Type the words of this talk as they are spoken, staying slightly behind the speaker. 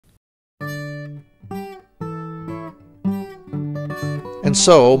And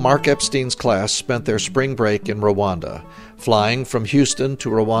so, Marc Epstein's class spent their spring break in Rwanda, flying from Houston to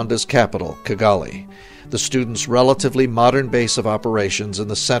Rwanda's capital, Kigali, the students' relatively modern base of operations in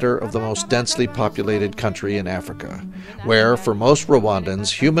the center of the most densely populated country in Africa, where, for most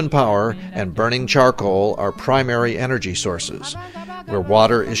Rwandans, human power and burning charcoal are primary energy sources, where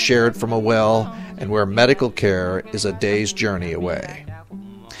water is shared from a well, and where medical care is a day's journey away.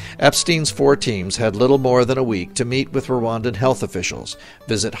 Epstein's 4 teams had little more than a week to meet with Rwandan health officials,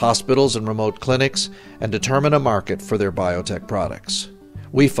 visit hospitals and remote clinics, and determine a market for their biotech products.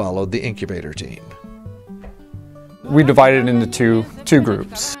 We followed the Incubator team. We divided into two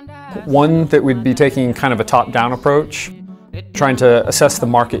groups. One that would be taking kind of a top-down approach, trying to assess the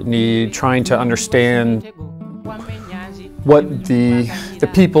market need, trying to understand what the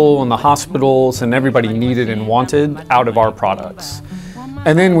people and the hospitals and everybody needed and wanted out of our products.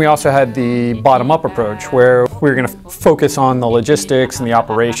 And then we also had the bottom-up approach, where we were going to focus on the logistics and the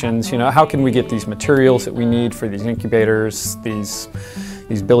operations. You know, how can we get these materials that we need for these incubators, these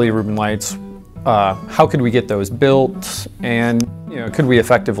bilirubin lights? How could we get those built, and could we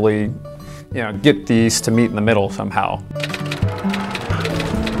effectively get these to meet in the middle somehow?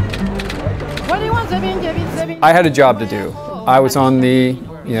 I had a job to do. I was on the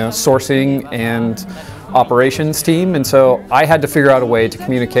sourcing and operations team, and so I had to figure out a way to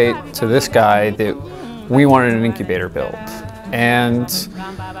communicate to this guy that we wanted an incubator built. And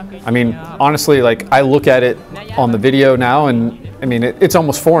I mean, honestly, like, I look at it on the video now, and I mean, it's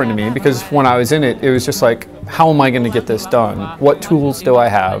almost foreign to me, because when I was in it, it was just like, how am I going to get this done? What tools do I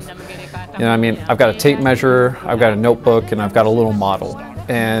have? I mean, I've got a tape measure, I've got a notebook, and I've got a little model.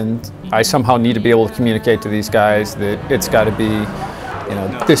 And I somehow need to be able to communicate to these guys that it's got to be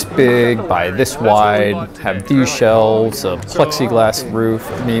this big by this wide, have these shelves, a plexiglass roof.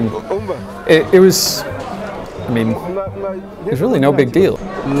 I mean, it was really no big deal.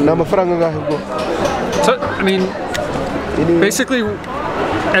 So, I mean, basically,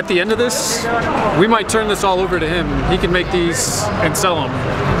 at the end of this, we might turn this all over to him. He can make these and sell them.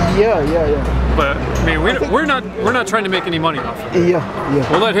 Yeah. But I mean, we're not trying to make any money off of it.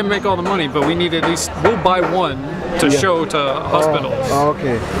 Yeah. We'll let him make all the money, but we need at least, we'll buy one to show to hospitals.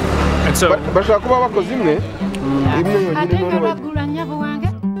 Okay. And so. In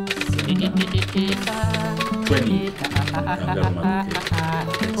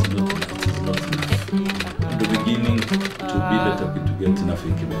the beginning, it would be better to get enough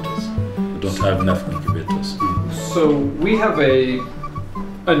incubators. We don't have enough incubators. So we have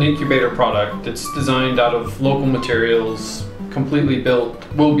an incubator product that's designed out of local materials, completely built,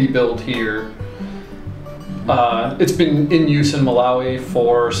 will be built here. It's been in use in Malawi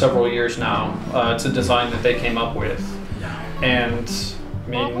for several years now. It's a design that they came up with. And I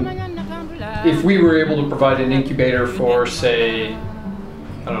mean, if we were able to provide an incubator for, say, I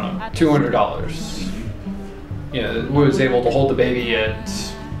don't know, $200, was able to hold the baby at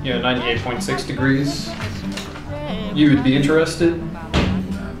 98.6 degrees, you would be interested?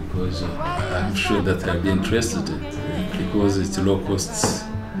 Because I'm sure that I'll be interested because it's low costs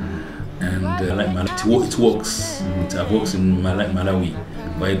and it works. It works in Malawi.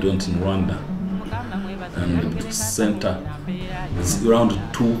 Why don't in Rwanda? And the center is around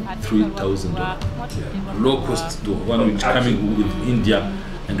 $2,000-3,000. Low cost to one which coming with India,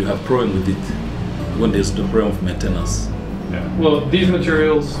 and you have problem with it when there's the problem of maintenance. Yeah. Well, these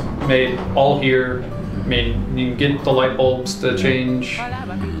materials made all here. I mean, you can get the light bulbs to change.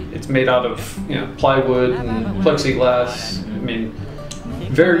 It's made out of plywood and plexiglass. I mean,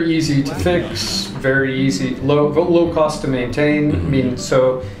 very easy to fix, very easy, low cost to maintain. I mean,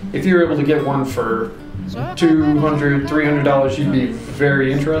 so if you're able to get one for $200, $300, you'd be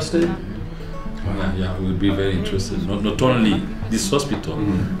very interested. Yeah, we would be very interested. Not only this hospital,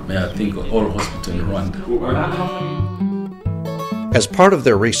 but I think all hospitals in Rwanda. As part of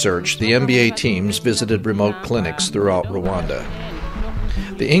their research, the MBA teams visited remote clinics throughout Rwanda.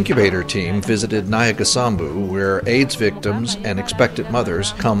 The Incubator team visited Nyagasambu, where AIDS victims and expectant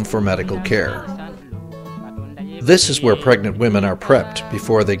mothers come for medical care. This is where pregnant women are prepped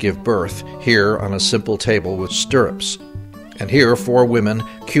before they give birth, here on a simple table with stirrups. And here 4 women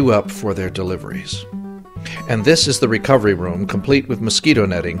queue up for their deliveries. And this is the recovery room, complete with mosquito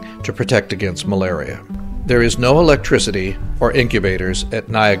netting to protect against malaria. There is no electricity or incubators at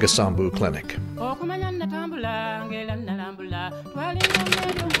Nyagasambu Clinic.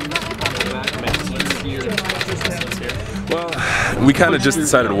 Well, we kind of just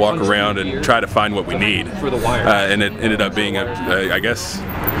decided to walk around and try to find what we need, and it ended up being, I guess,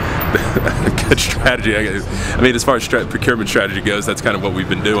 a good strategy. I mean, as far as procurement strategy goes, that's kind of what we've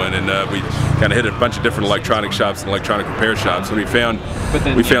been doing, and we kind of hit a bunch of different electronic shops and electronic repair shops, and we found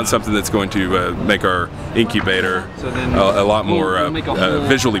something that's going to make our incubator a lot more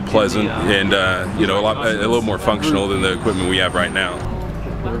visually pleasant and a little more functional than the equipment we have right now.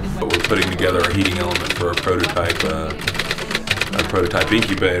 We're putting together a heating element for a prototype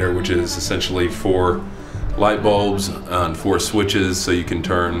incubator, which is essentially 4 light bulbs on 4 switches, so you can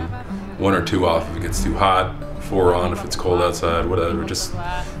turn 1 or 2 off if it gets too hot, 4 on if it's cold outside, whatever, just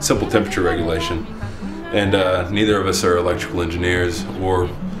simple temperature regulation. And neither of us are electrical engineers or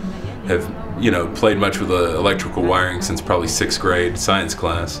have played much with electrical wiring since probably 6th grade science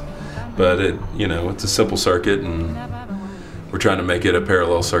class, but it's a simple circuit, and we're trying to make it a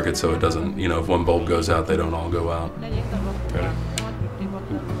parallel circuit so it doesn't, if one bulb goes out, they don't all go out. Ready?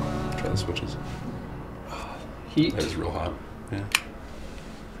 Try the switches. Heat. That is real hot. Yeah.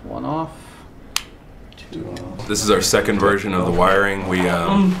 1 off. 2 off. This is our second version of the wiring. We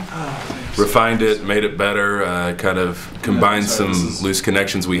refined it, made it better, kind of combined some loose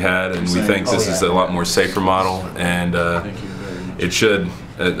connections we had, and we think this is a lot more safer model, and it should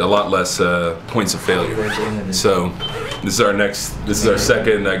a lot less points of failure. So this is our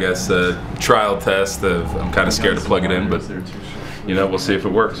second, I guess, trial test. I'm kind of scared to plug it in, but we'll see if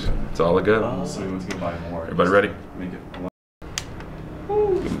it works. It's all a go. Everybody ready?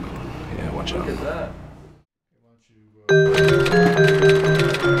 Yeah, watch out.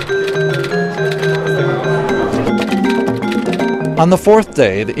 On the 4th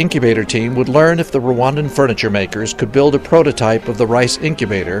day, the incubator team would learn if the Rwandan furniture makers could build a prototype of the Rice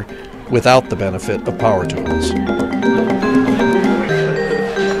incubator without the benefit of power tools.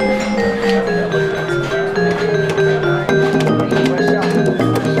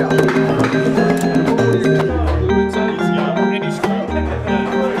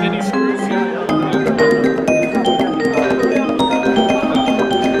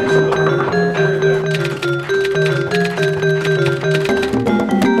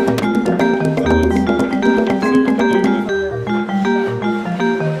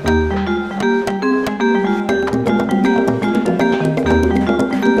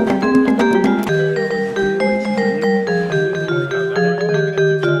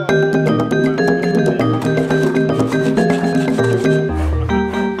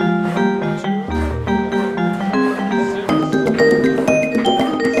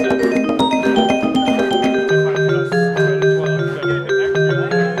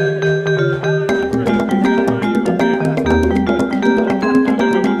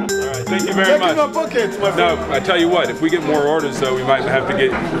 No, I tell you what, if we get more orders though, we might have to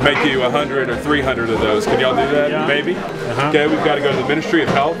make you 100 or 300 of those. Can y'all do that? Yeah. Maybe? Okay, we've got to go to the Ministry of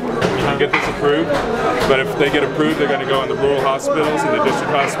Health and get this approved. But if they get approved, they're going to go in the rural hospitals and the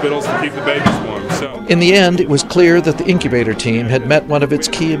district hospitals to keep the babies warm. So, in the end, it was clear that the incubator team had met one of its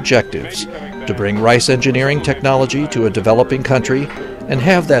key objectives, to bring rice engineering technology to a developing country and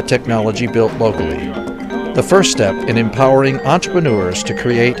have that technology built locally. The first step in empowering entrepreneurs to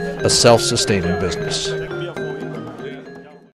create a self-sustaining business.